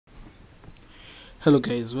Hello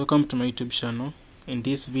guys, welcome to my YouTube channel. In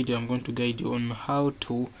this video I'm going to guide you on how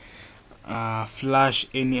to flash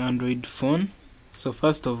any Android phone. So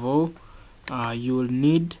first of all, you will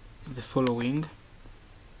need the following.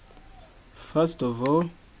 First of all,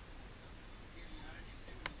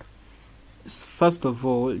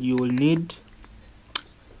 you will need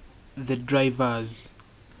the drivers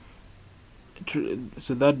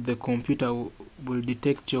so that the computer will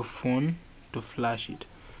detect your phone to flash it.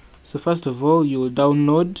 So first of all, you will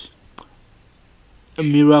download a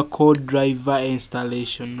Miracle driver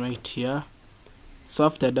installation right here. So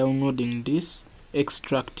after downloading this,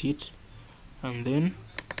 extract it and then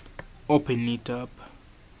open it up.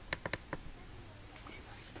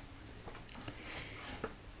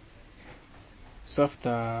 So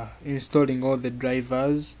after installing all the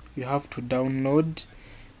drivers, you have to download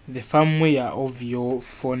the firmware of your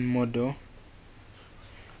phone model,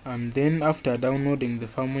 and then after downloading the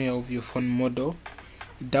firmware of your phone model,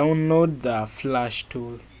 download the flash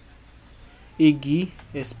tool, Iggy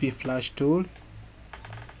SP flash tool.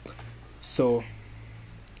 So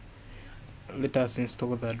let us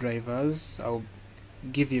install the drivers. I'll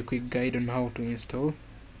give you a quick guide on how to install.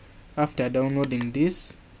 After downloading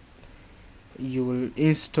this, you will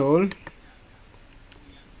install,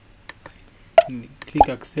 click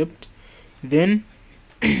accept, then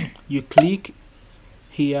you click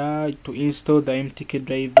here to install the MTK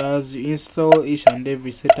drivers. You install each and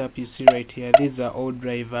every setup you see right here. These are all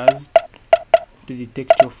drivers to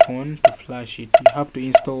detect your phone to flash it. You have to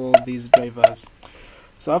install all these drivers.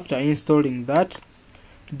 So after installing that,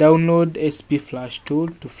 download SP flash tool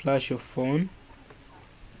to flash your phone.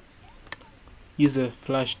 Use a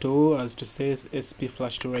flash tool as to say SP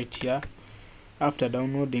flash tool right here. After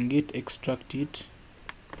downloading it, extract it,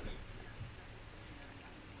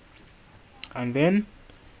 and then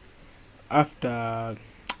after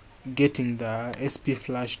getting the SP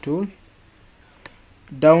flash tool,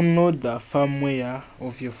 download the firmware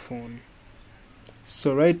of your phone.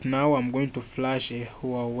 So right now I'm going to flash a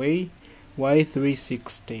Huawei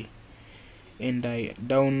Y360 and I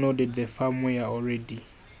downloaded the firmware already.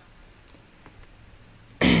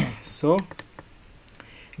 So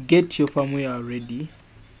get your firmware ready.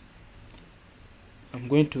 I'm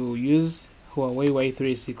going to use Huawei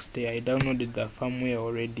Y360. I downloaded the firmware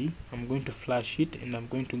already. I'm going to flash it and I'm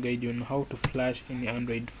going to guide you on how to flash any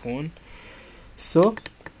Android phone. So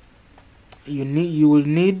you will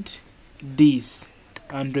need this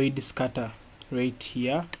Android scatter right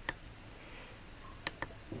here.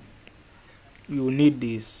 You will need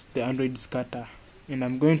this, the Android scatter, and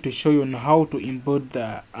I'm going to show you on how to import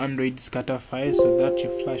the Android scatter file so that you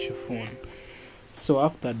flash your phone. So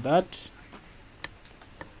after that,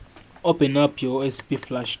 open up your SP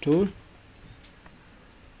flash tool.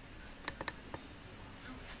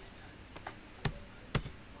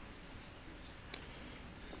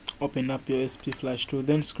 Open up your SP flash tool,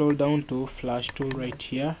 then scroll down to flash tool right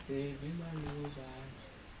here.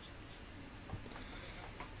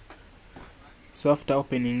 So after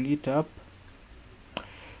opening it up,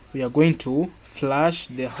 we are going to flash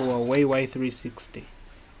the Huawei Y360.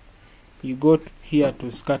 You go here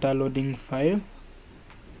to scatter loading file.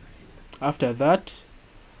 After that,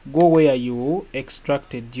 go where you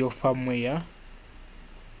extracted your firmware.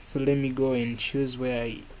 So let me go and choose where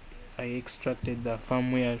I extracted the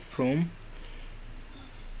firmware from.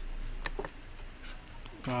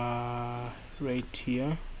 Right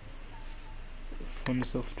here, phone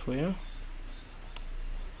software,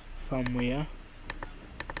 firmware,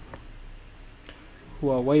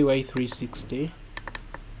 Huawei Y360.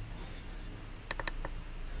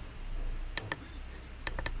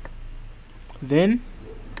 Then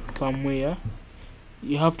firmware,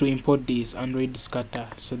 you have to import this Android scatter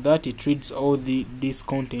so that it reads all this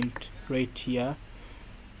content right here,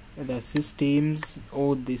 the systems,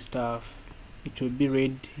 all this stuff. It will be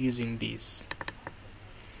read using this.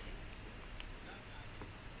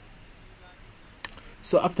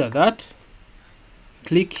 So after that,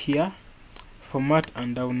 click here, format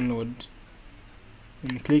and download,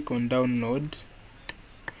 and click on download.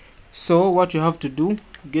 So what you have to do,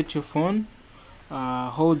 get your phone,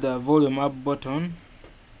 hold the volume up button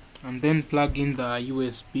and then plug in the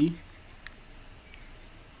USB.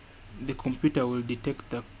 The computer will detect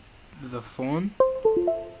the phone.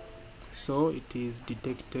 So it is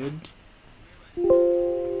detected.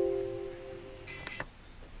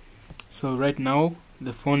 So right now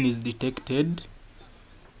the phone is detected,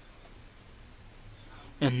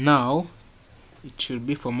 and now it should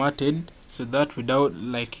be formatted so that without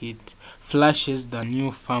it flashes the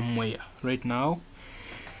new firmware right now.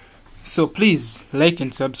 So please like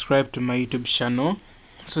and subscribe to my YouTube channel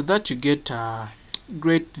so that you get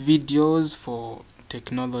great videos for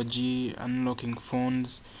technology, unlocking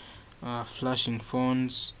phones, flashing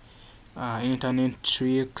phones, internet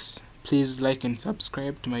tricks. Please like and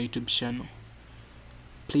subscribe to my YouTube channel.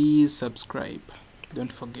 Please subscribe,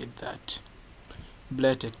 don't forget that.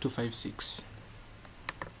 Bletech 256.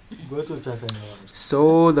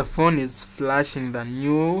 So the phone is flashing the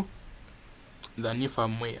new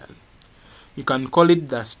firmware. You can call it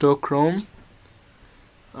the Stockholm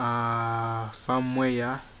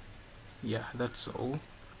firmware. Yeah, that's all.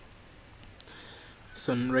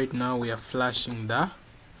 So right now we are flashing the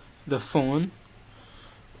phone.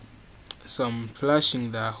 So I'm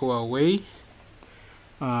flashing the Huawei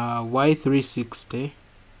Y360,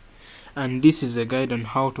 and this is a guide on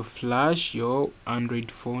how to flash your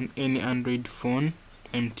Android phone, any Android phone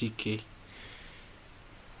MTK.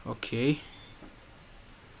 Okay,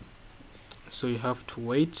 so you have to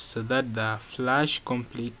wait so that the flash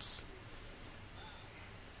completes.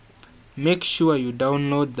 Make sure you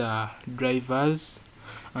download the drivers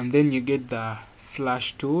and then you get the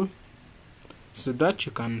flash tool so that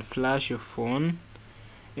you can flash your phone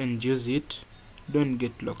and use it. Don't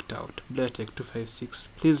get locked out. Bletech 256.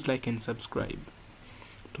 Please like and subscribe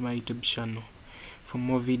to my YouTube channel for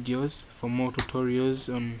more videos, for more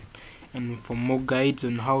tutorials on, and for more guides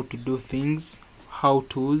on how to do things, how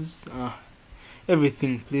to's,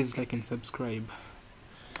 everything. Please like and subscribe.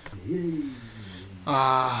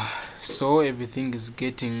 So everything is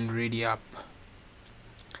getting ready up.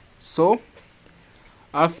 So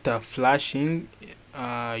after flashing,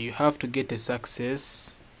 you have to get a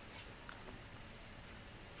success.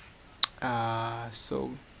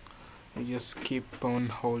 So you just keep on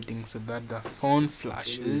holding so that the phone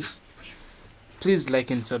flashes. Please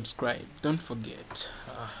like and subscribe, don't forget.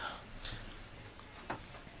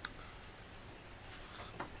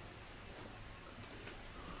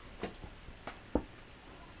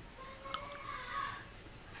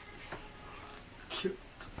 Cute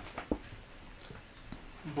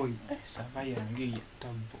boy, sava yange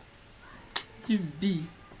yatambo kibi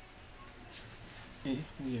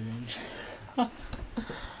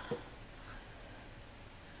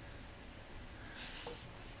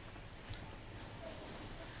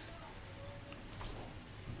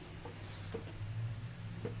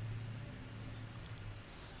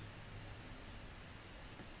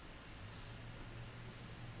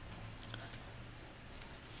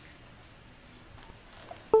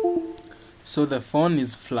So the phone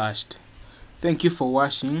is flashed. Thank you for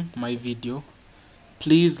watching my video.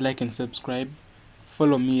 Please like and subscribe,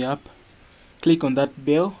 follow me up, click on that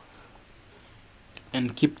bell,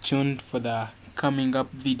 and keep tuned for the coming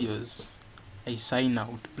up videos. I sign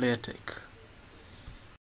out. Bletech.